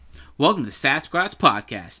Welcome to Sasquatch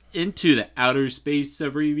Podcast, into the outer space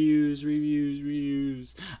of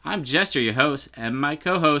reviews. I'm Jester, your host, and my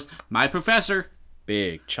co-host, my professor,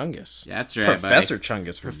 Big Chungus. That's right, Professor buddy.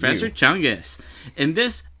 Chungus for Professor you. Chungus. In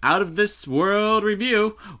this Out of This World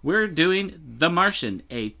review, we're doing The Martian,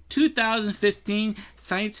 a 2015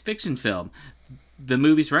 science fiction film. The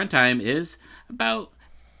movie's runtime is about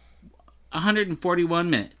 141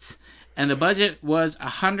 minutes, and the budget was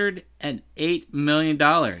 $108 million,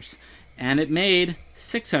 and it made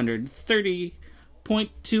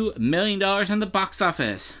 $630.2 million on the box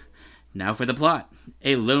office. Now for the plot.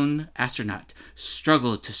 A lone astronaut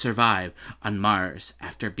struggled to survive on Mars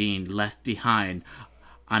after being left behind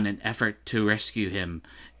on an effort to rescue him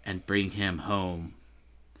and bring him home.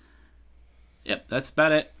 Yep, that's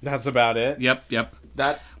about it. That's about it. Yep.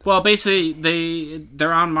 That Well, basically,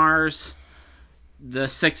 they're on Mars, the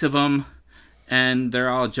 6 of them, and they're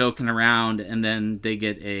all joking around, and then they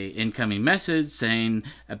get a incoming message saying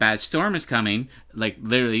a bad storm is coming. Like,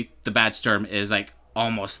 literally, the bad storm is, like,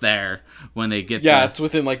 almost there when they get there. it's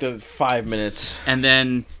within like the 5 minutes. And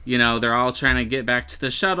then, they're all trying to get back to the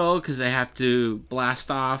shuttle because they have to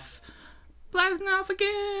blasting off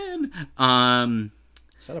again.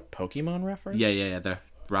 Is that a Pokemon reference? Yeah, the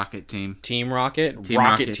Rocket Team. Team Rocket? Team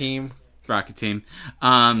Rocket Rocket. Team? Rocket Team.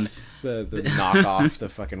 The knockoff, the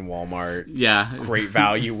fucking Walmart. Yeah. Great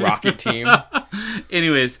value Rocket Team.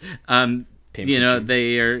 Anyways, Pimpy.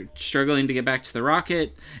 they are struggling to get back to the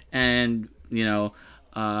rocket, and, Mark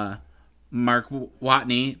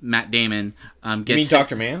Watney, Matt Damon, gets... You mean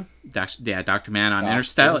Dr. Man? Dr. Man on Dr.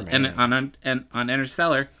 Interstellar. Man. And on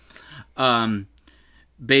Interstellar,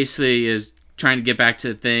 basically is trying to get back to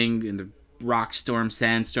the thing, and the rock storm,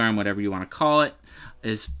 sandstorm, whatever you want to call it,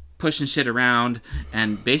 is pushing shit around,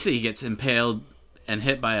 and basically he gets impaled and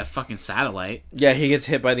hit by a fucking satellite. Yeah, he gets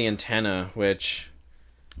hit by the antenna, which...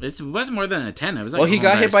 It wasn't more than an antenna. It was like Well, he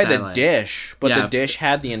got hit by satellite. the dish, but Yeah. the dish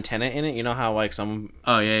had the antenna in it. You know how, like, some...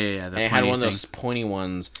 Oh, yeah. And it had one of those pointy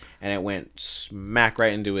ones, and it went smack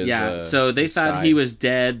right into his so they his thought side. he was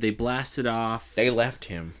dead. They blasted off. They left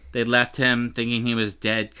him. They left him thinking he was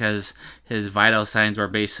dead because his vital signs were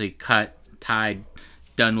basically cut, tied,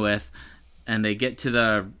 done with. And they get to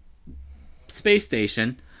the space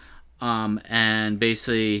station, and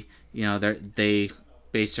basically, they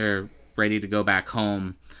are ready to go back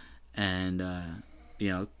home. And,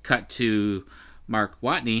 cut to Mark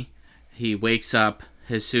Watney. He wakes up,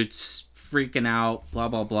 his suit's freaking out, blah,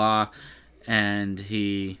 blah, blah. And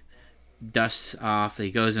he dusts off.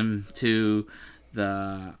 He goes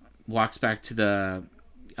walks back to the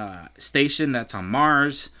station that's on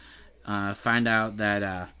Mars. Find out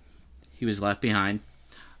that he was left behind.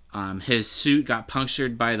 His suit got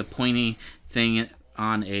punctured by the pointy thing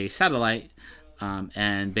on a satellite.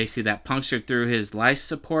 And basically that punctured through his life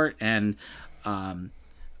support and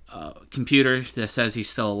computer that says he's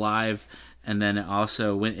still alive. And then it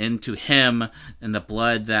also went into him and the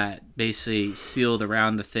blood that basically sealed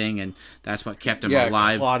around the thing. And that's what kept him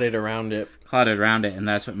alive. Clotted around it. And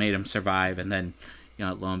that's what made him survive. And then,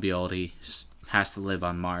 lo and behold, he has to live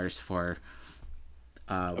on Mars for...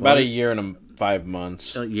 about a year and 5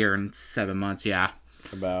 months. A year and 7 months, yeah.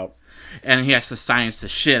 About. And he has to science the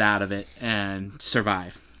shit out of it and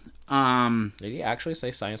survive. Did he actually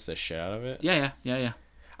say science the shit out of it? Yeah.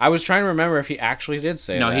 I was trying to remember if he actually did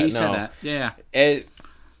say that. No, he said that. Yeah.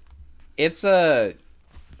 It's a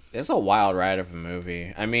wild ride of a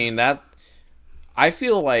movie. I mean, I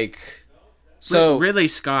feel like... So Ridley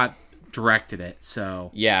Scott directed it, so...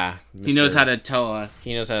 Yeah. He knows how to tell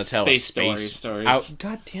space stories.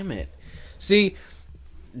 God damn it. See...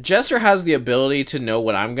 Jester has the ability to know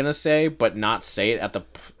what I'm going to say, but not say it at the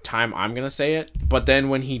time I'm going to say it. But then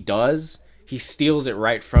when he does, he steals it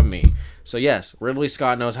right from me. So yes, Ridley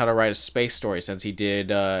Scott knows how to write a space story since he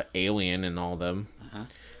did Alien and all of them. Uh-huh.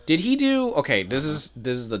 Did he do... Okay, this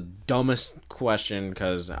is the dumbest question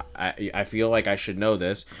because I feel like I should know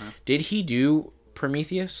this. Uh-huh. Did he do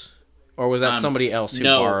Prometheus? Or was that somebody else who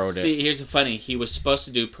borrowed it? See, here's the funny. He was supposed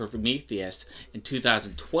to do Prometheus in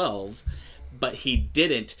 2012... But he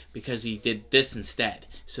didn't because he did this instead.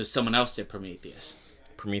 So someone else did Prometheus.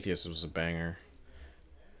 Prometheus was a banger.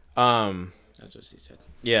 That's what she said.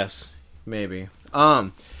 Yes, maybe.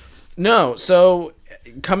 No, so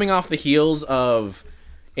coming off the heels of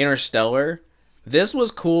Interstellar, this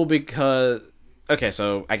was cool because... Okay,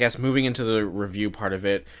 so I guess moving into the review part of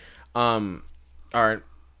it. My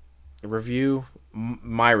review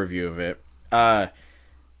of it.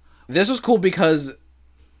 This was cool because...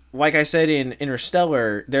 Like I said in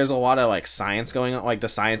Interstellar, there's a lot of like science going on. Like the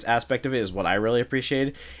science aspect of it is what I really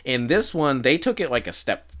appreciated. In this one, they took it like a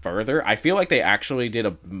step further. I feel like they actually did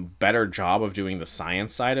a better job of doing the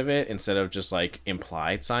science side of it instead of just like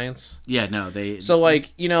implied science. Yeah, no, they. So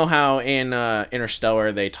like, you know how in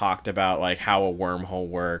Interstellar they talked about like how a wormhole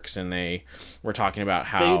works, and they were talking about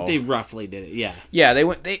how They roughly did it. Yeah. yeah,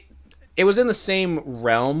 it was in the same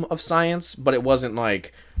realm of science, but it wasn't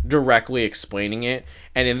like directly explaining it.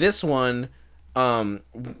 And in this one, one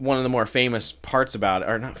of the more famous parts about it,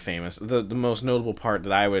 or not famous, the most notable part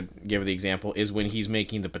that I would give the example is when he's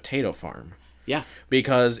making the potato farm. Yeah.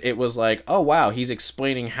 Because it was like, oh wow, he's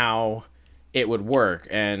explaining how it would work,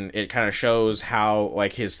 and it kind of shows how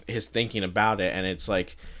like his thinking about it. And it's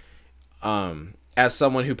like, as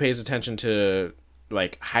someone who pays attention to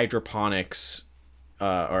like hydroponics,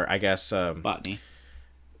 or I guess Botany.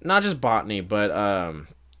 not just botany, but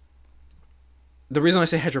the reason I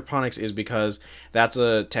say hydroponics is because that's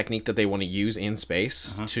a technique that they want to use in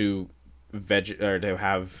space to to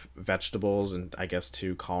have vegetables, and I guess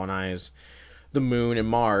to colonize the moon and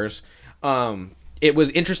Mars. It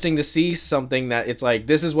was interesting to see something that it's like,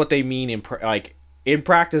 this is what they mean in in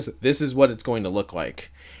practice. This is what it's going to look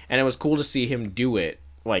like, and it was cool to see him do it,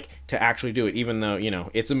 like to actually do it, even though, you know,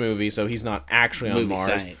 it's a movie, so he's not actually on Mars.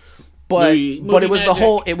 Science. But it was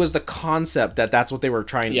magic. It was the concept that's what they were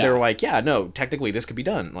trying. Yeah. They were like, yeah, no, technically this could be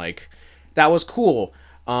done. Like, that was cool.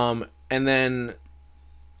 And then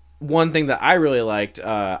one thing that I really liked,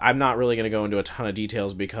 I'm not really going to go into a ton of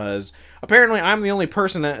details because apparently I'm the only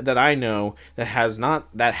person that I know that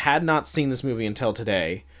had not seen this movie until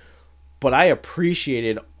today. But I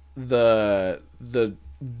appreciated the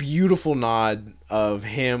beautiful nod of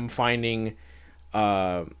him finding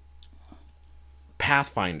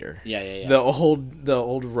Pathfinder. Yeah. The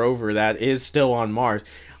old rover that is still on Mars.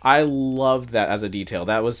 I loved that as a detail.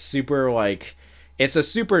 That was super, like, it's a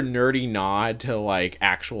super nerdy nod to like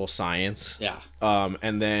actual science. Yeah.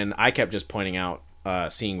 And then I kept just pointing out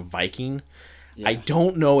seeing Viking. Yeah. I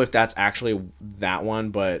don't know if that's actually that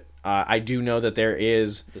one, but I do know that there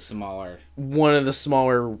is one of the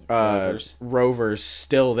smaller rovers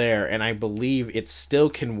still there, and I believe it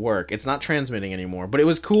still can work. It's not transmitting anymore, but it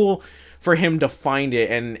was cool for him to find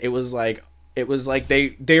it, and it was like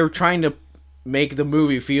they were trying to make the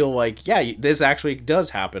movie feel like, yeah, this actually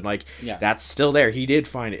does happen. Like, yeah, that's still there. He did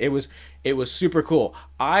find it. It was super cool.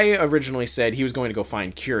 I originally said he was going to go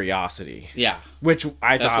find Curiosity. Yeah. Which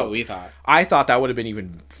that's what we thought. I thought that would have been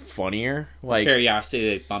even funnier. Like Curiosity,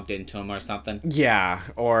 they bumped into him or something. Yeah,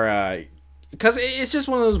 or because it's just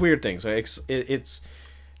one of those weird things. It's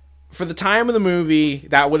for the time of the movie,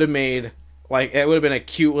 that would have made, like, it would have been a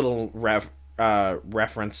cute little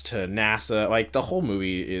reference to NASA. Like, the whole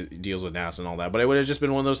movie deals with NASA and all that, but it would have just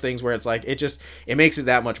been one of those things where it's like, it makes it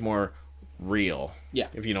that much more real. Yeah,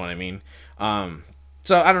 if you know what I mean.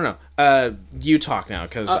 So I don't know. You talk now,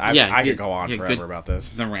 because I could go on forever about this.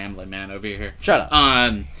 The rambling man over here. Shut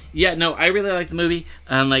up. Yeah, no, I really like the movie.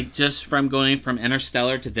 Like, just from going from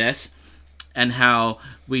Interstellar to this, and how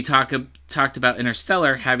we talked about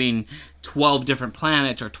Interstellar having 12 different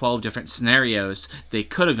planets or 12 different scenarios they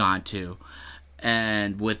could have gone to.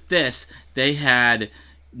 And with this, they had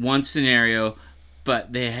one scenario,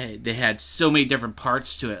 but they had so many different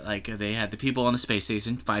parts to it. Like, they had the people on the space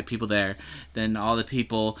station, 5 people there, then all the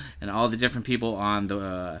people and all the different people on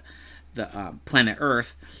the planet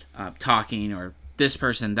Earth talking, or this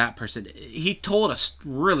person, that person. He told us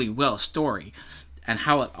really well story and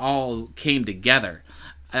how it all came together.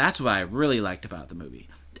 That's what I really liked about the movie.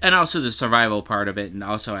 And also the survival part of it, and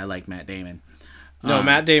also I like Matt Damon. No,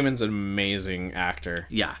 Matt Damon's an amazing actor.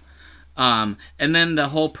 Yeah. And then the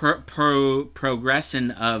whole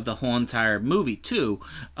progression of the whole entire movie, too,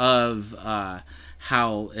 of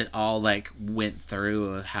how it all, like, went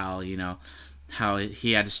through, of how, you know, how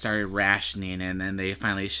he had to start rationing, and then they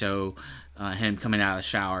finally show him coming out of the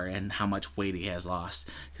shower and how much weight he has lost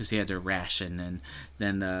because he had to ration. And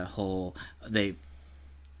then they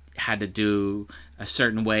had to do a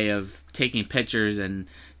certain way of taking pictures and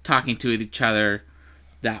talking to each other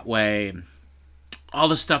that way. All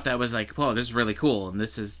the stuff that was like, whoa, this is really cool, and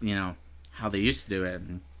this is, you know, how they used to do it.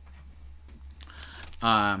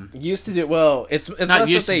 Used to do well. It's not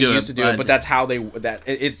less that they used to do it, but that's how they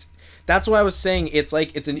that's what I was saying. It's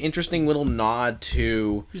like, it's an interesting little nod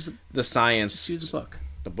to the science. Just use the book.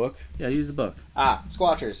 The book? Yeah, use the book.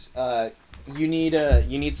 Squatchers. You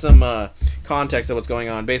need some context of what's going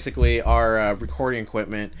on. Basically, our recording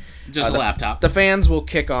equipment, just a laptop. The fans will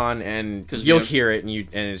kick on, and you'll hear it,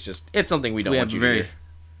 and it's something we don't want you to hear. We have a very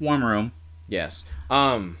warm room. Yes.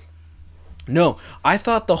 No, I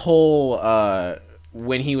thought the whole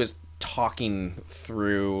when he was talking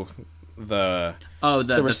through the the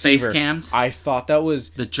face receiver. cams. I thought that was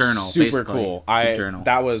the journal, super basically. cool. The journal.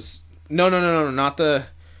 That was no, not the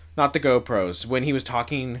GoPros. When he was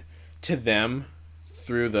talking to them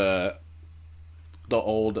through the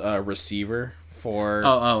old receiver for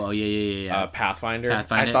yeah. Pathfinder.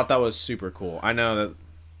 I thought that was super cool. I know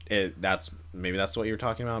that that's what you were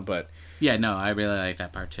talking about, but yeah, no, I really like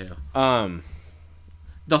that part too.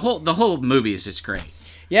 The whole movie is just great.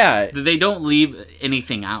 Yeah, they don't leave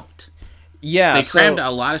anything out. Yeah, they crammed a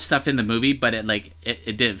lot of stuff in the movie, but it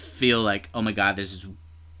didn't feel like, oh my god, this is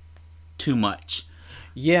too much.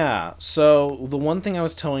 Yeah, so the one thing I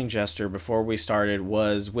was telling Jester before we started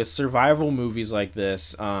was with survival movies like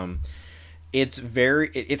this, it's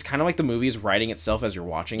kind of like the movie is writing itself as you're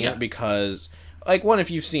watching it, because, like, one,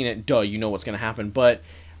 if you've seen it, you know what's going to happen, but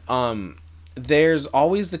there's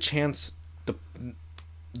always the chance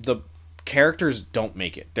the characters don't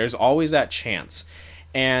make it. There's always that chance,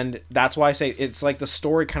 and that's why I say it's like the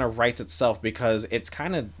story kind of writes itself, because it's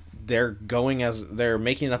kind of they're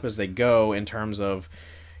making it up as they go in terms of,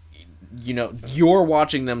 you know, you're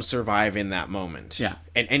watching them survive in that moment. Yeah.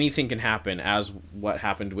 And anything can happen, as what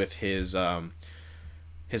happened with his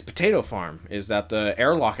potato farm, is that the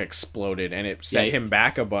airlock exploded and it set him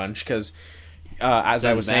back a bunch, because as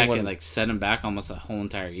I was saying, it set him back almost a whole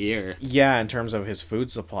entire year. Yeah, in terms of his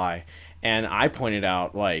food supply. And I pointed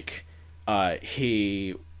out, like,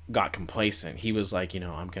 he got complacent. He was like, you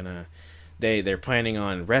know, they're planning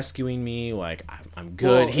on rescuing me. Like, I'm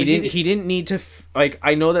good. Well, he didn't need to. Like,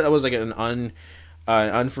 I know that was like an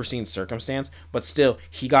unforeseen circumstance, but still,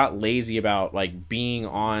 he got lazy about like being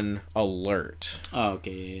on alert. Oh,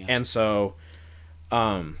 okay, yeah. And so,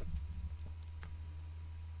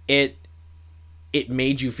 it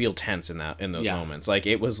made you feel tense in those moments. Like,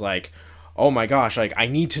 it was like, oh my gosh, like, I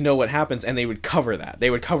need to know what happens, and they would cover that. They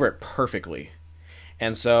would cover it perfectly,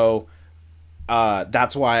 and so.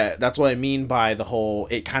 That's what I mean by the whole,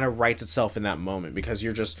 it kind of writes itself in that moment, because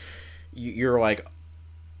you're like,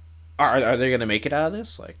 are they going to make it out of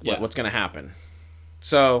this? Like, what's going to happen?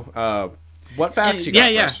 So, what facts you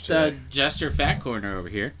got first today? The Jester Fact Corner over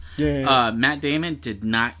here. Yeah. Matt Damon did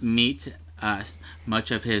not meet much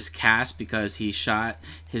of his cast because he shot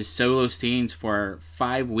his solo scenes for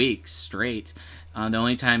 5 weeks straight. The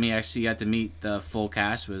only time he actually got to meet the full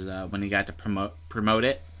cast was when he got to promote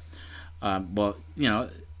it. Well, you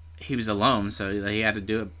know, he was alone, so he had to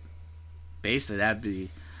do it.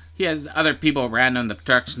 Basically, he has other people around him, the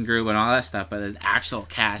production group and all that stuff, but the actual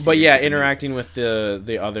cast. But yeah, interacting with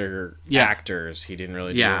the other actors, he didn't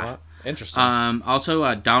really do a lot. Interesting.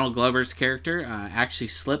 Also, Donald Glover's character actually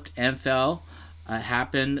slipped and fell. What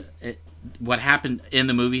happened in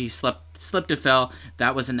the movie? He slipped and fell.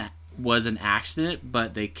 That was an accident,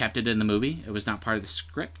 but they kept it in the movie. It was not part of the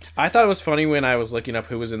script. I thought it was funny when I was looking up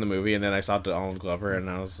who was in the movie, and then I saw Donald Glover, and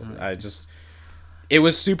it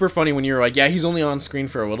was super funny when you were like, yeah, he's only on screen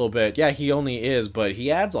for a little bit. Yeah, he only is, but he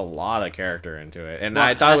adds a lot of character into it. And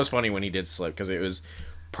I thought it was funny when he did slip, because it was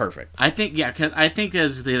perfect. I think, cause I think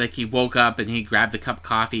as he woke up and he grabbed the cup of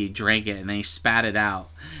coffee, drank it, and then he spat it out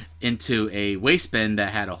into a waste bin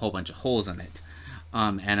that had a whole bunch of holes in it.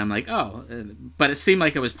 And I'm like, oh, but it seemed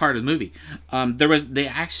like it was part of the movie.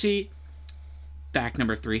 Fact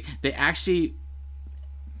number 3, they actually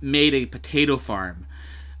made a potato farm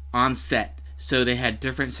on set. So they had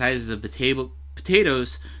different sizes of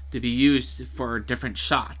potatoes to be used for different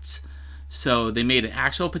shots. So they made an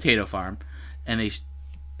actual potato farm, and they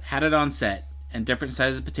had it on set, and different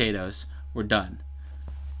sizes of potatoes were done.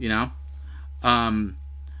 You know?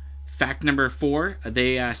 Fact number 4,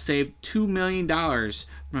 they saved $2 million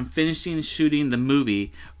from finishing shooting the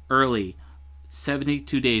movie early,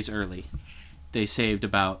 72 days early. They saved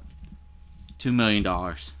about $2 million.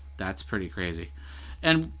 That's pretty crazy.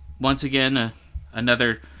 And once again,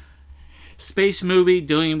 another space movie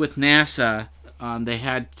dealing with NASA. They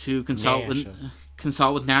had to consult with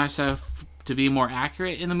NASA to be more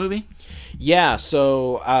accurate in the movie. Yeah,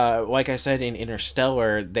 so like I said in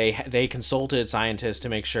Interstellar, they consulted scientists to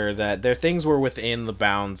make sure that their things were within the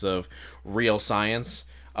bounds of real science,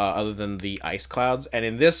 other than the ice clouds. And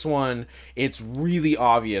in this one, it's really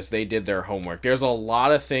obvious they did their homework. There's a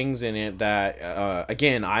lot of things in it that,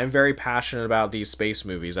 again, I'm very passionate about these space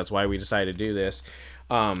movies. That's why we decided to do this.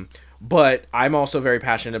 But I'm also very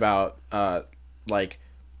passionate about, like,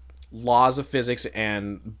 laws of physics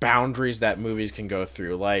and boundaries that movies can go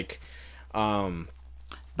through. Like,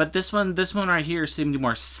 but this one right here seemed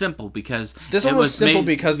more simple, because this one was simple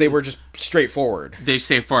because they were just straightforward. They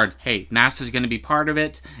say forward, hey, NASA's going to be part of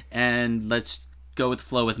it, and let's go with the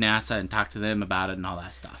flow with NASA and talk to them about it and all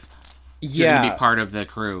that stuff. They're going to be part of the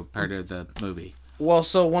crew, part of the movie. Well,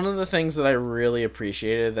 so one of the things that I really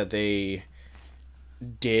appreciated that they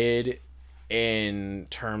did in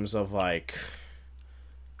terms of like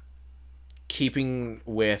keeping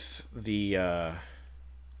with the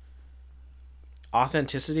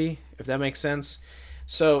authenticity, if that makes sense.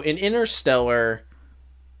 So in Interstellar,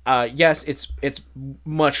 yes, it's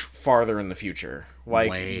much farther in the future.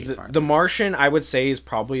 Like the Martian, I would say is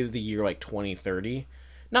probably the year like 2030.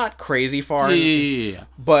 Not crazy far. Yeah.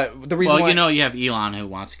 But the reason well, why you have Elon who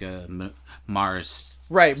wants to go to Mars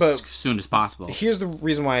right, but as soon as possible. Here's the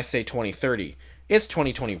reason why I say 2030. It's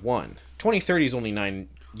 2021. 2030 is only 9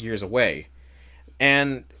 years away.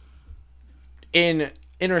 And in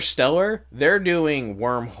Interstellar, they're doing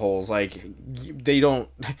wormholes. Like, they don't...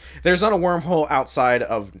 There's not a wormhole outside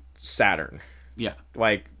of Saturn. Yeah.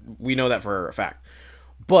 Like, we know that for a fact.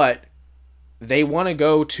 But they want to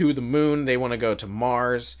go to the moon. They want to go to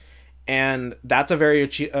Mars. And that's a very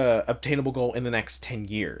obtainable goal in the next 10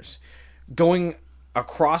 years. Going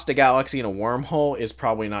across the galaxy in a wormhole is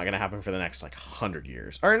probably not going to happen for the next like 100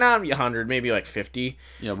 years, or not 100, maybe like 50.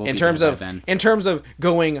 Yeah, in terms of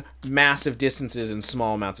going massive distances in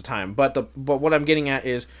small amounts of time. But what I'm getting at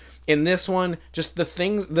is in this one, just the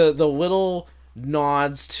things, the little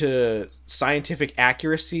nods to scientific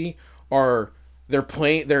accuracy are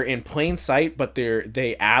they're in plain sight, but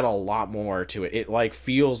they add a lot more to it. It like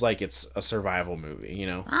feels like it's a survival movie, you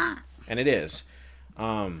know, and it is.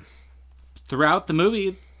 Throughout the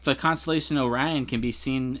movie, the constellation Orion can be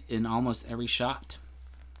seen in almost every shot.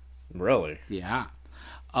 Really? Yeah.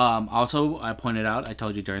 Also, I pointed out, I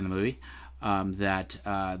told you during the movie, that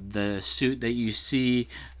the suit that you see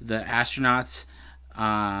the astronauts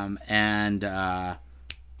and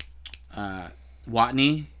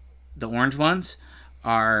Watney, the orange ones,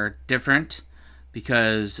 are different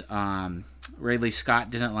because Ridley Scott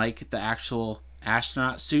didn't like the actual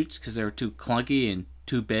astronaut suits because they were too clunky and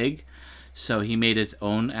too big. So he made his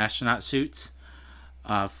own astronaut suits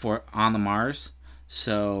for on the Mars.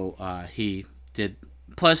 So he did.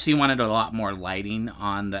 Plus, he wanted a lot more lighting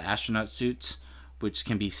on the astronaut suits, which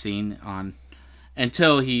can be seen on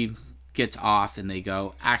until he gets off and they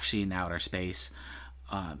go actually in outer space,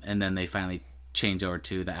 and then they finally change over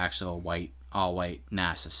to the actual all white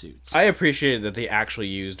NASA suits. I appreciated that they actually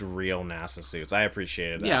used real NASA suits. I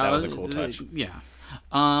appreciated that. Yeah, that was a cool touch. Yeah.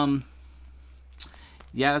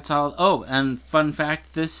 Yeah, that's all. Oh, and fun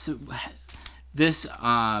fact: the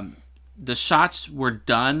shots were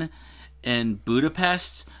done in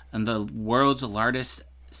Budapest, and the world's largest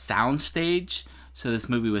soundstage. So this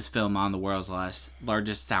movie was filmed on the world's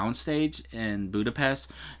largest soundstage in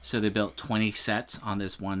Budapest. So they built 20 sets on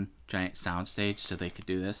this one giant soundstage, so they could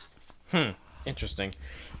do this. Interesting.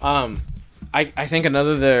 I think one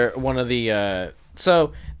of the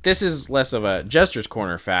so. This is less of a Jester's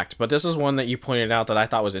Corner fact, but this is one that you pointed out that I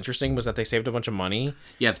thought was interesting, was that they saved a bunch of money.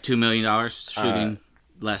 Yeah, the $2 million shooting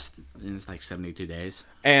less in like 72 days.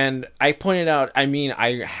 And I pointed out, I mean,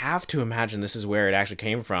 I have to imagine this is where it actually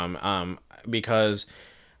came from, because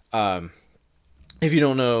if you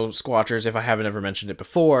don't know Squatchers, if I haven't ever mentioned it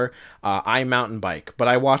before, I mountain bike, but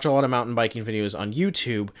I watch a lot of mountain biking videos on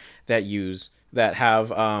YouTube that have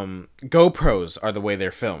GoPros are the way they're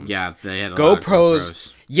filmed. Yeah, they had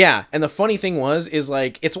GoPros. Yeah, and the funny thing is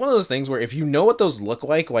like it's one of those things where if you know what those look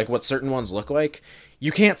like what certain ones look like,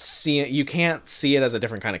 you can't see it. You can't see it as a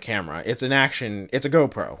different kind of camera. It's an action. It's a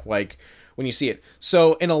GoPro. Like when you see it.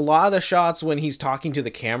 So in a lot of the shots when he's talking to the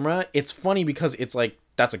camera, it's funny because it's like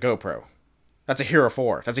that's a GoPro. That's a Hero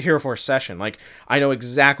 4. That's a Hero 4 session. Like I know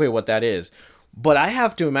exactly what that is. But I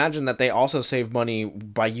have to imagine that they also save money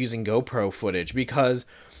by using GoPro footage because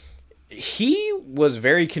he was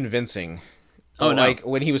very convincing. Oh, no. Like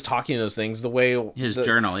when he was talking to those things, the way his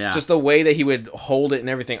journal, yeah, just the way that he would hold it and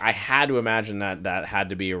everything. I had to imagine that had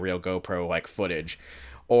to be a real GoPro like footage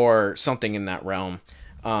or something in that realm.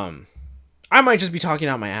 I might just be talking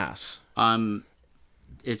out my ass.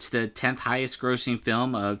 It's the 10th highest grossing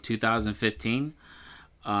film of 2015.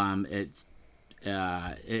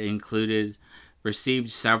 It received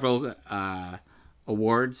several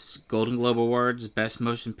awards, Golden Globe Awards, Best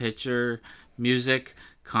Motion Picture, Music,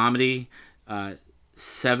 Comedy,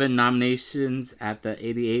 7 nominations at the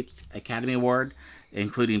 88th Academy Award,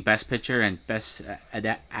 including Best Picture and Best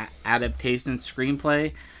Adaptation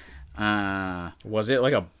Screenplay. Was it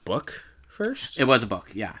like a book first? It was a book,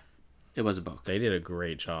 yeah. It was a book. They did a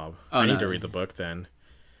great job. I need to read the book then.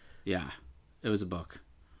 Yeah, it was a book.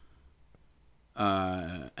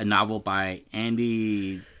 A novel by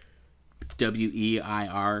Andy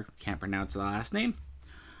Weir. Can't pronounce the last name.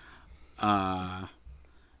 But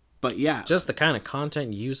yeah, just the kind of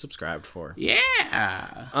content you subscribed for.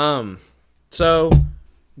 Yeah. So,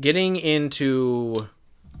 getting into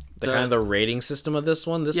the kind of the rating system of this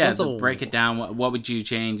one, break it down. What would you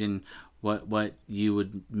change and what you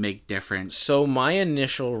would make different? So my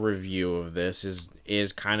initial review of this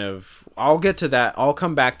is kind of, I'll get to that. I'll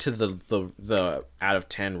come back to the out of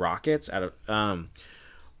 10 rockets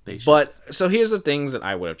but so here's the things that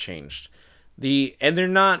I would have changed. And they're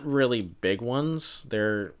not really big ones.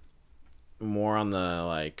 They're more on the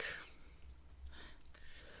like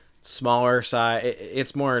smaller side.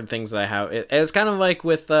 It's more things that I have. It's kind of like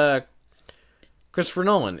with Christopher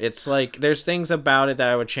Nolan. It's like there's things about it that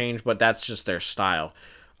I would change, but that's just their style.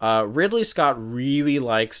 Ridley Scott really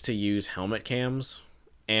likes to use helmet cams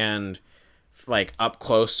and like up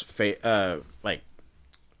close like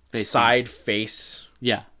side face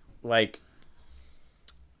like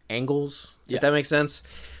angles, if that makes sense.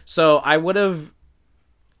 So I would have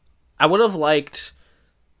liked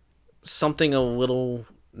something a little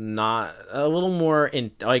more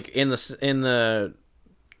in like in the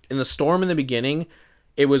storm in the beginning.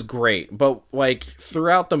 It was great, but like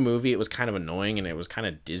throughout the movie it was kind of annoying and it was kind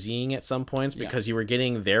of dizzying at some points because you were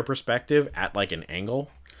getting their perspective at like an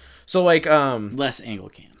angle. So like less angle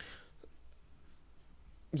cams.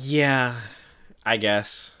 Yeah, I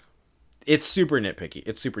guess. It's super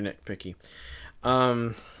nitpicky.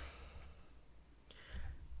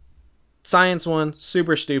 Science one,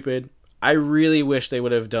 super stupid. I really wish they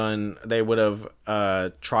would have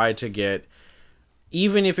tried to get,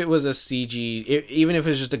 even if it was a CG, even if it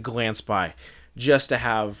was just a glance by, just to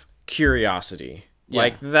have curiosity. Yeah.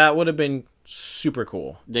 Like, that would have been super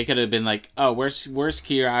cool. They could have been like, oh, where's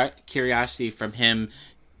curiosity from him?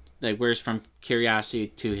 Like, where's from curiosity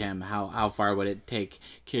to him? How far would it take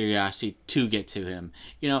curiosity to get to him?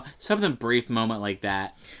 You know, something brief moment like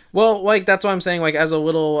that. Well, like, that's what I'm saying. Like, as a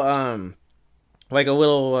little,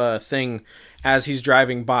 thing, as he's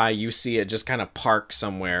driving by, you see it just kind of park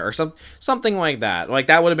somewhere or something like that. Like,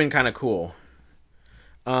 that would have been kind of cool.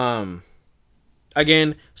 Again,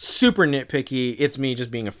 super nitpicky. It's me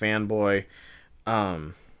just being a fanboy.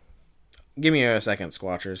 Give me a second,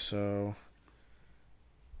 Squatchers. So,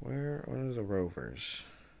 where are the Rovers?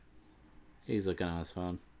 He's looking on his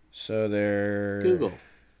phone. So they're Google.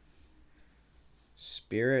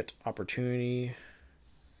 Spirit, Opportunity,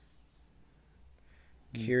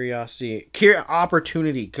 Curiosity,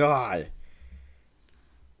 Opportunity. God,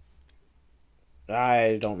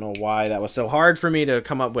 I don't know why that was so hard for me to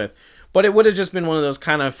come up with, but it would have just been one of those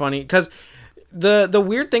kind of funny, because the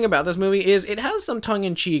weird thing about this movie is it has some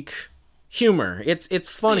tongue-in-cheek humor. It's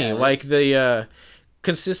funny, like the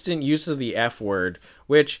consistent use of the F word,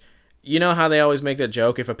 which, you know how they always make that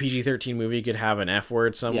joke, if a PG-13 movie could have an F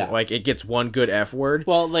word, like it gets one good F word.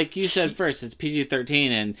 Well, like you said first, it's PG-13,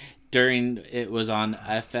 and during it was on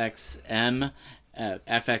FXM,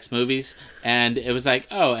 FX movies, and it was like,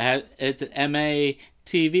 oh, it's MA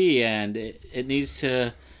TV, and it needs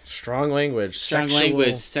to strong language,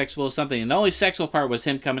 sexual something, and the only sexual part was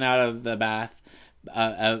him coming out of the bath,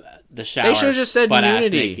 the shower. They should have just said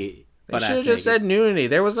nudity. They should have just said nudity.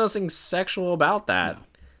 There was nothing sexual about that. No.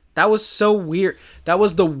 That was so weird. That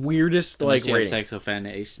was the weirdest rating. Sexual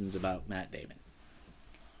fanatics about Matt Damon.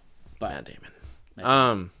 Matt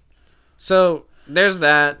Damon. So there's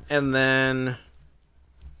that, and then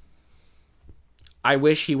I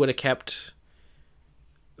wish he would have kept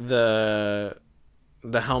the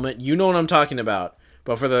helmet. You know what I'm talking about.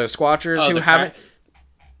 But for the Squatchers who haven't,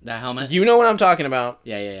 that helmet. You know what I'm talking about.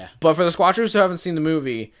 Yeah. But for the Squatchers who haven't seen the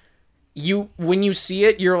movie, when you see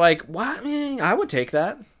it, you're like, what? Man, I would take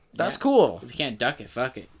that. That's cool. If you can't duck it,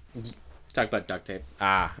 fuck it. Talk about duct tape.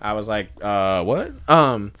 I was like, what?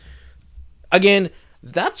 Again,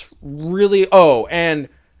 that's really... Oh, and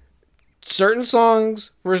certain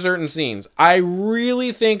songs for certain scenes. I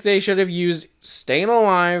really think they should have used Staying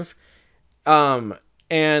Alive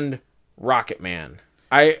and Rocket Man.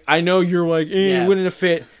 I know you're like, it wouldn't have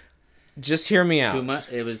fit. Just hear me out. Too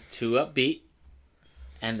much. It was too upbeat.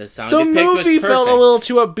 And the sound the movie felt a little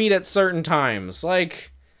too upbeat at certain times. Like...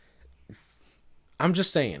 I'm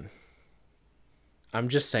just saying. Or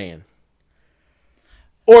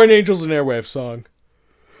an Angels and Airwaves song.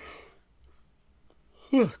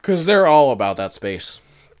 Because they're all about that space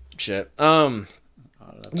shit.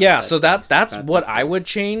 Yeah, so that's what I would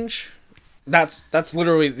change. That's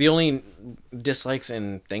literally the only dislikes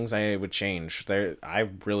and things I would change. I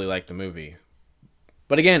really like the movie.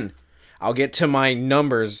 But again, I'll get to my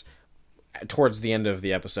numbers towards the end of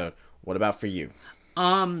the episode. What about for you?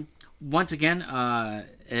 Once again,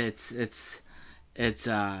 it's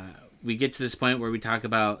we get to this point where we talk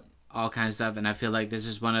about all kinds of stuff, and I feel like this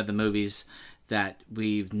is one of the movies that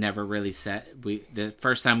we've never really the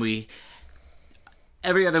first time we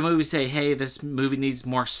every other movie say, hey, this movie needs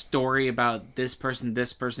more story about this person,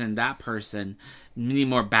 that person, need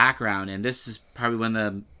more background, and this is probably one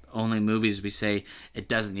of the only movies we say it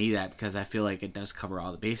doesn't need that, because I feel like it does cover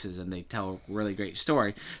all the bases and they tell a really great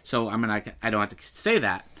story. So I don't have to say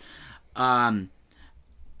that.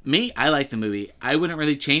 Me, I like the movie. I wouldn't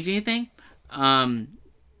really change anything. I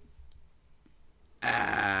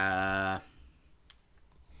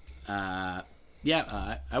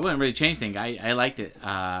wouldn't really change anything. I liked it.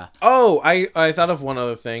 I thought of one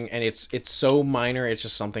other thing, and it's so minor. It's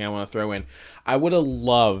just something I want to throw in. I would have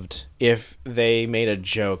loved if they made a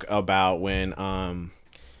joke about when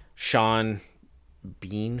Sean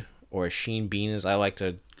Bean, or Sheen Bean, as I like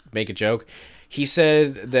to make a joke. He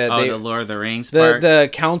said that the Lord of the Rings part. The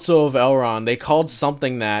Council of Elrond, they called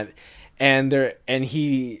something that, and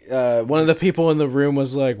he one of the people in the room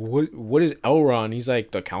was like, what is Elrond? He's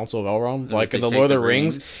like, the Council of Elrond, like in the Lord of the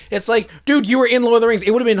Rings. It's like, dude, you were in Lord of the Rings.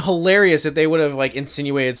 It would have been hilarious if they would have like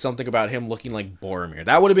insinuated something about him looking like Boromir.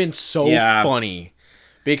 That would have been so funny,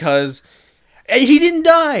 because he didn't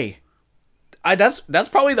die. That's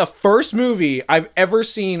probably the first movie I've ever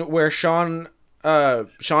seen where Sean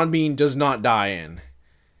Bean does not die in.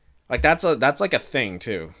 Like that's like a thing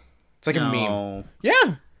too. It's like a meme.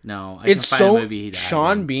 Yeah. No, it's so movie he died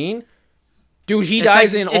Sean in. Bean, dude. He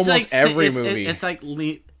dies in almost every movie. It's like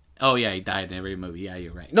oh yeah, he died in every movie. Yeah,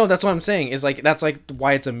 you're right. No, that's what I'm saying. Is like that's like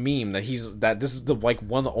why it's a meme that this is the like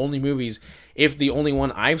one of the only movies, if the only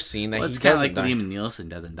one I've seen that he doesn't die. It's kind of like Liam Neeson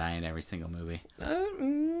doesn't die in every single movie.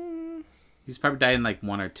 He's probably died in like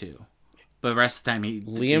one or two, but the rest of the time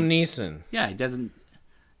Liam Neeson. Yeah, he doesn't.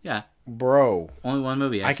 Yeah, bro. Only one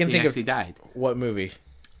movie. I can think of. He died. What movie?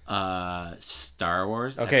 Star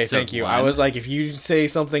Wars. Okay, thank you. 1. I was like, if you say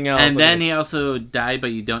something else. And then he also died,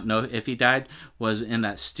 but you don't know if he died, was in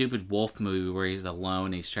that stupid wolf movie where he's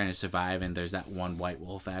alone, he's trying to survive, and there's that one white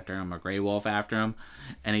wolf after him, or gray wolf after him,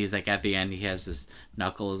 and he's like, at the end, he has his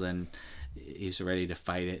knuckles, and he's ready to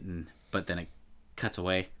fight it, but then it cuts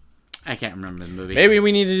away. I can't remember the movie. Maybe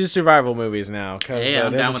we need to do survival movies now. Yeah,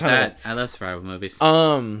 I'm down with that. I love survival movies.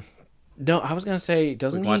 No, I was gonna say,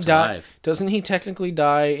 doesn't he die? Live. Doesn't he technically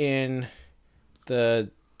die in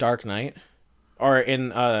the Dark Knight, or in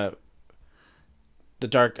the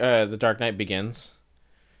Dark Knight Begins?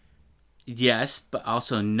 Yes, but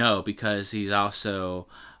also no, because he's also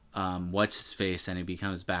what's his face, and he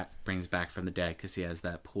brings back from the dead, because he has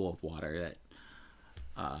that pool of water that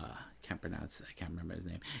can't pronounce. I can't remember his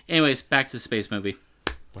name. Anyways, back to the space movie.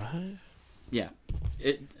 What? Yeah,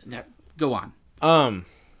 go on.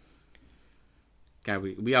 God,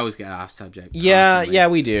 we always get off subject. Yeah,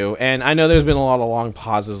 we do. And I know there's been a lot of long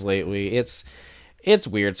pauses lately. It's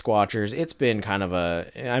weird, Squatchers. It's been kind of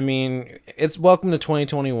it's welcome to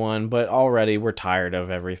 2021, but already we're tired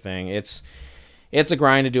of everything. It's a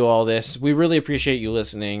grind to do all this. We really appreciate you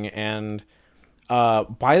listening, and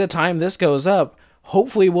by the time this goes up,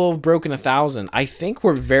 hopefully we'll have broken 1,000. I think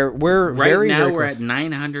we're we're at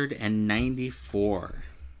 994.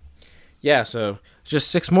 Yeah, so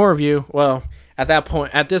just 6 more of you. Well,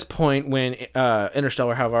 at this point, when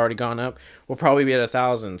Interstellar have already gone up, we'll probably be at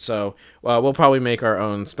 1,000. So we'll probably make our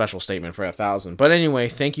own special statement for 1,000. But anyway,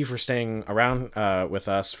 thank you for staying around with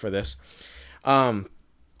us for this. So.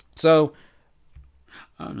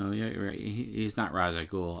 Oh no, you're right. He's not Ra's al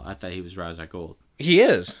Ghul. I thought he was Ra's al Ghul. He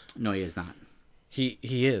is. No, he is not. He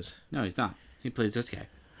is. No, he's not. He plays this guy.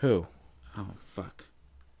 Who? Oh fuck.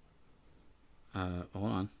 Hold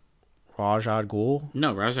on. Ra's al Ghul?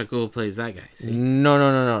 No, Ra's al Ghul plays that guy. See?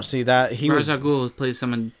 No. See that Ra's al Ghul plays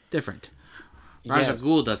someone different. Ra's al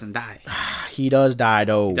Ghul doesn't die. He does die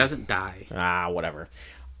though. He doesn't die. Whatever.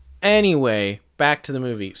 Anyway, back to the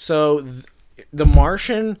movie. So, The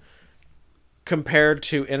Martian compared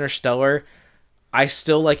to Interstellar, I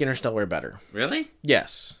still like Interstellar better. Really?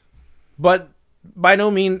 Yes, but by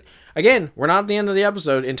no means. Again, we're not at the end of the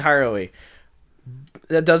episode entirely.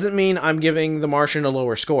 That doesn't mean I'm giving The Martian a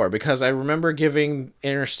lower score, because I remember giving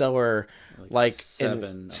Interstellar like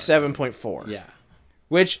 7.4. Yeah.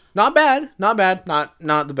 Which, not bad, not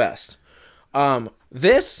the best.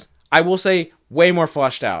 This, I will say, way more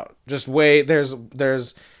fleshed out. Just way, there's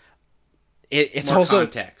it's more also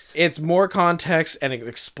context. It's more context, and it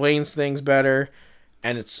explains things better,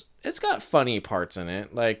 and it's got funny parts in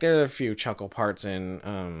it. Like, there are a few chuckle parts in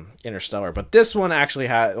Interstellar, but this one actually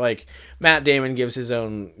had, like, Matt Damon gives his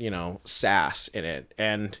own, sass in it,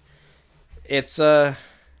 and it's a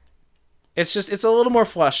little more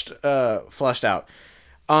fleshed out.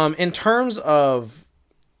 In terms of,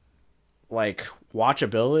 like,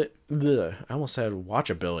 watchability, I almost said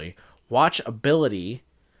watchability.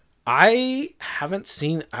 I haven't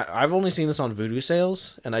seen. I've only seen this on Voodoo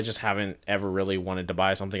sales, and I just haven't ever really wanted to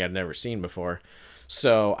buy something I'd never seen before.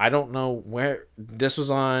 So I don't know where this was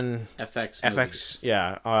on. FX FX, movies.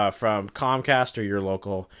 yeah, from Comcast or your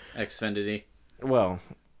local. Xfinity. Well,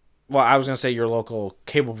 I was gonna say your local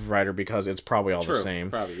cable provider because it's probably all True. the same.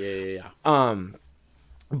 Probably. Yeah.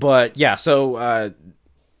 But yeah, so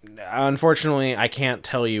unfortunately, I can't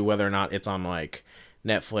tell you whether or not it's on like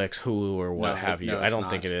Netflix, Hulu, or what have you. No, I it's don't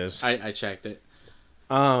not. think it is. I checked it.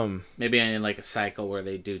 Maybe in like a cycle where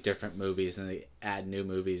they do different movies and they add new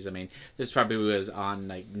movies. I mean, this probably was on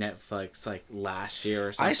like Netflix like last year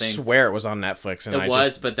or something. I swear it was on Netflix,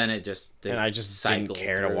 and but then it just I just didn't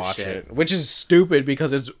care to watch shit. it, which is stupid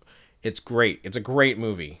because it's great. It's a great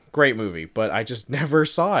movie, but I just never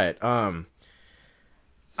saw it.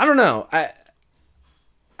 I don't know.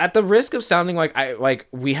 At the risk of sounding like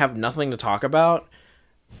we have nothing to talk about,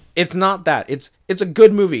 it's not that. It's a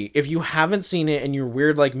good movie. If you haven't seen it and you're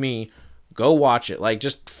weird like me, go watch it. Like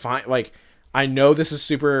just find like I know this is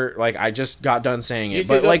super like I just got done saying it,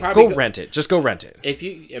 but like go rent it. Just go rent it. If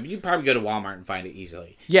you probably go to Walmart and find it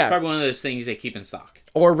easily. Yeah. It's probably one of those things they keep in stock.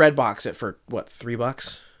 Or Redbox it for what, $3?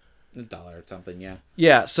 $1 or something, yeah.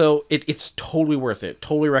 Yeah, so it's totally worth it.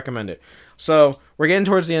 Totally recommend it. So we're getting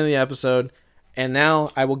towards the end of the episode, and now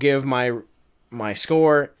I will give my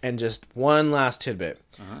score and just one last tidbit.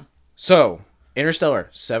 So Interstellar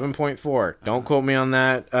 7.4. Don't quote me on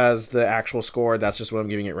that as the actual score. That's just what I'm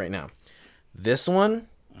giving it right now. This one,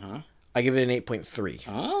 I give it an 8.3.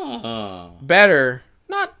 Oh, Better,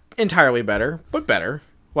 not entirely better, but better.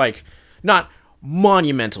 Like not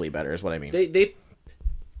monumentally better is what I mean.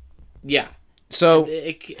 Yeah. So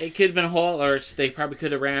it could have been a whole, or they probably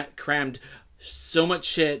could have crammed so much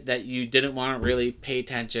shit that you didn't want to really pay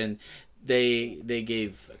attention. They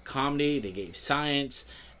gave comedy, they gave science,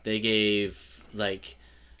 they gave like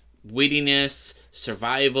wittiness,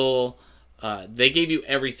 survival. They gave you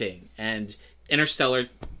everything, and Interstellar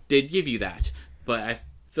did give you that. But I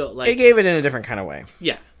felt like it gave it in a different kind of way.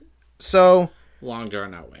 Yeah. So long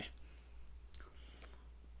drawn out way.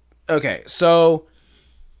 Okay, so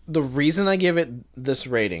the reason I give it this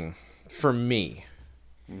rating, for me,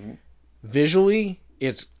 visually,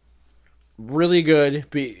 it's really good,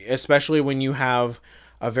 especially when you have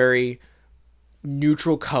a very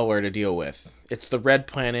neutral color to deal with. It's the red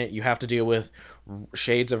planet. You have to deal with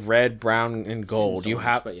shades of red, brown, and gold. You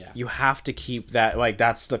have to keep that, like,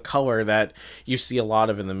 that's the color that you see a lot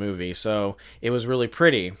of in the movie. So it was really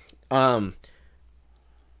pretty. The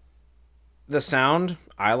sound,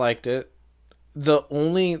 I liked it. The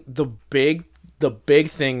big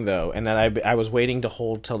thing though, and that I was waiting to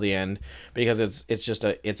hold till the end because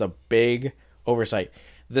it's a big oversight.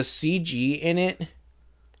 The CG in it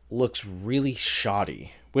looks really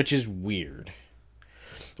shoddy, which is weird.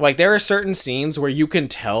 Like there are certain scenes where you can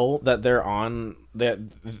tell that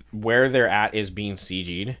where they're at is being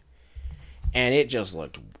CG'd, and it just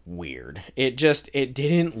looked weird. It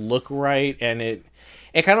didn't look right, and it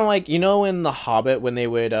kind of like, you know, in The Hobbit when they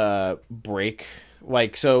would break,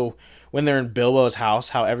 like, so when they're in Bilbo's house,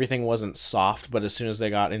 how everything wasn't soft, but as soon as they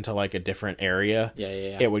got into like a different area,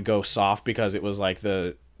 it would go soft because it was like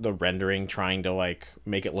the rendering trying to like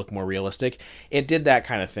make it look more realistic. It did that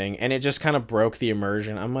kind of thing, and it just kind of broke the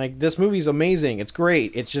immersion. I'm like, this movie's amazing. It's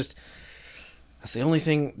great. It's just that's the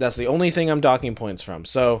only thing I'm docking points from.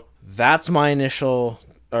 So that's my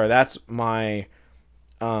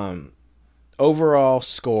overall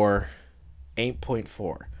score,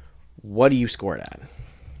 8.4. What do you score it at?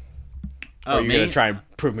 Oh, are you going to try and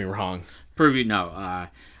prove me wrong? Prove you no.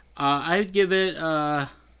 I'd give it a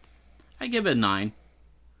 9.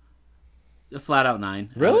 A flat out 9.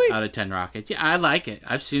 Really? Out of 10 rockets. Yeah, I like it.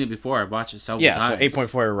 I've seen it before. I've watched it several times. Yeah, so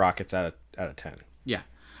 8.4 rockets out of 10. Yeah.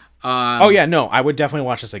 No, I would definitely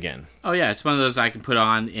watch this again. Oh yeah, it's one of those I can put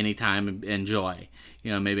on anytime and enjoy.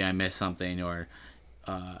 You know, maybe I missed something or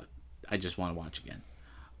I just want to watch again.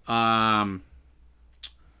 I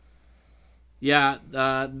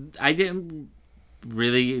didn't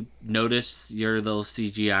really notice your little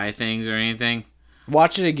CGI things or anything.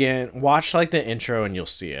 Watch it again. Watch like the intro and you'll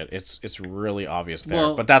see it. It's really obvious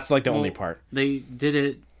there. But that's like the only part. They did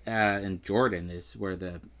it in Jordan, is where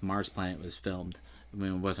the Mars planet was filmed. I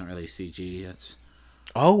mean, it wasn't really CG. That's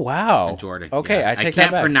oh wow, in Jordan. Okay, yeah. I can't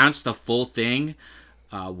that back. Pronounce the full thing.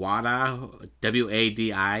 WADI,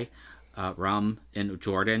 WADI, rum in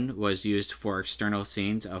Jordan was used for external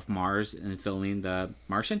scenes of Mars and filming The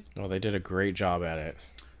Martian. Well, they did a great job at it.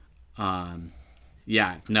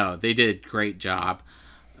 They did a great job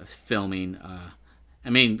of filming. I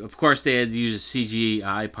mean, of course, they had to use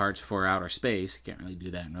CGI parts for outer space. Can't really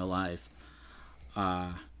do that in real life.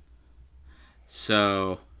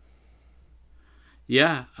 So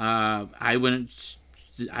yeah, I wouldn't.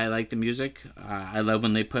 I like the music. I love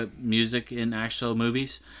when they put music in actual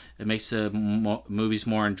movies. It makes the movies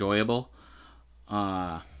more enjoyable.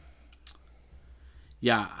 It's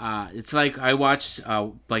like I watched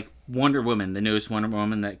like Wonder Woman, the newest Wonder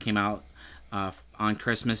Woman that came out on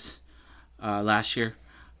Christmas last year.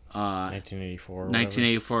 1984.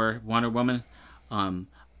 1984 Wonder Woman.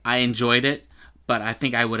 I enjoyed it, but I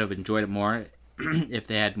think I would have enjoyed it more if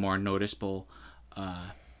they had more noticeable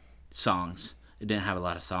songs. It didn't have a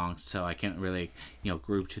lot of songs, so I can't really,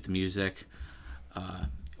 group to the music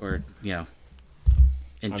or enjoy.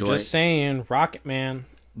 I'm just saying, Rocket Man.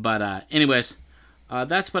 But anyways,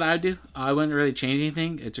 that's what I would do. I wouldn't really change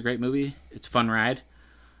anything. It's a great movie. It's a fun ride.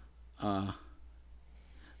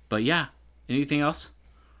 But yeah, anything else?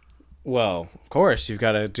 Well, of course, you've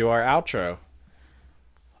got to do our outro.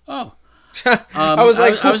 Oh, I was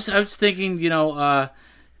like, I was thinking, that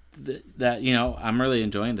I'm really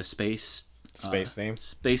enjoying the space theme.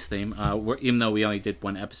 Space theme. Even though we only did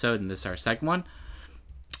one episode and this is our second one.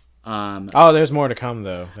 There's more to come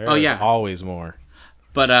though. There's always more.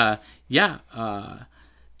 But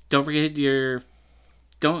don't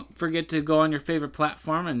forget to go on your favorite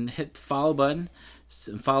platform and hit the follow button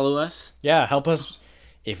and follow us. Yeah, help us.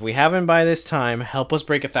 If we haven't by this time, help us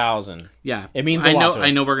break 1,000. Yeah, it means a lot to us.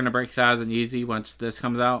 I know we're gonna break 1,000 easy once this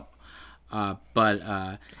comes out. Hit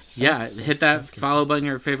that follow button on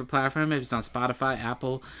your favorite platform. If it's on Spotify,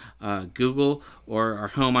 Apple, Google, or our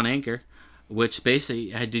home on Anchor. Which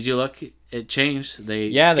basically, did you look? It changed.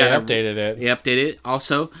 They updated it. They updated it.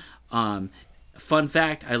 Also, fun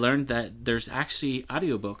fact: I learned that there's actually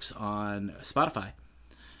audiobooks on Spotify.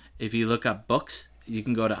 If you look up books, you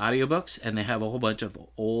can go to audiobooks, and they have a whole bunch of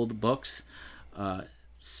old books.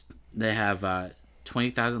 They have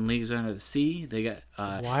 20,000 Leagues Under the Sea. They got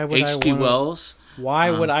H.G. Wells.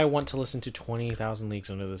 Why would I want to listen to 20,000 Leagues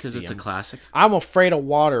Under the Sea? Because it's a classic. I'm afraid of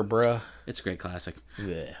water, bruh. It's a great classic.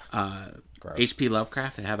 Yeah. H.P.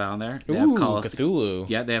 Lovecraft, they have it on there. They have Cthulhu.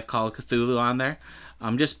 Yeah, they have Call of Cthulhu on there.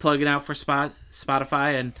 I'm just plugging out for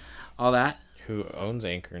Spotify and all that. Who owns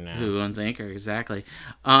Anchor now? Exactly.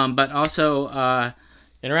 But also...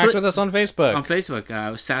 interact with us on Facebook. On Facebook,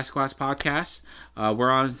 Sasquatch Podcast.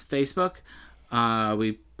 We're on Facebook.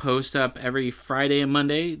 We post up every Friday and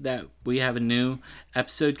Monday that we have a new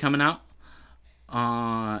episode coming out.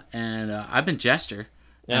 And I've been Jester.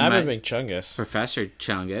 Yeah, I've been Big Chungus. Professor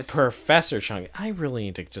Chungus. I really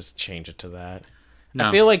need to just change it to that. No.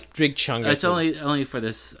 I feel like Big Chungus. It's only for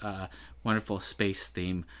this wonderful space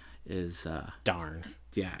theme. Is darn.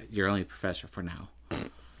 Yeah, you're only professor for now.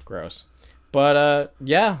 Gross. But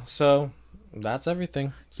so that's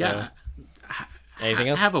everything. So, yeah. Anything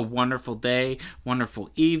else? Have a wonderful day,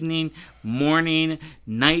 wonderful evening, morning,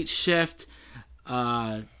 night shift,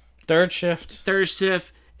 third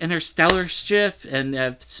shift, interstellar shift,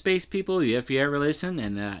 and space people, if you ever listen,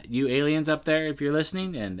 and you aliens up there, if you're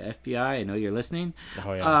listening, and FBI, I know you're listening.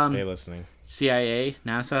 Oh yeah, they're listening. CIA,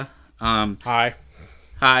 NASA. Hi.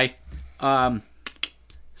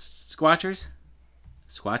 Squatchers,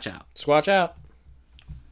 squatch out. Squatch out.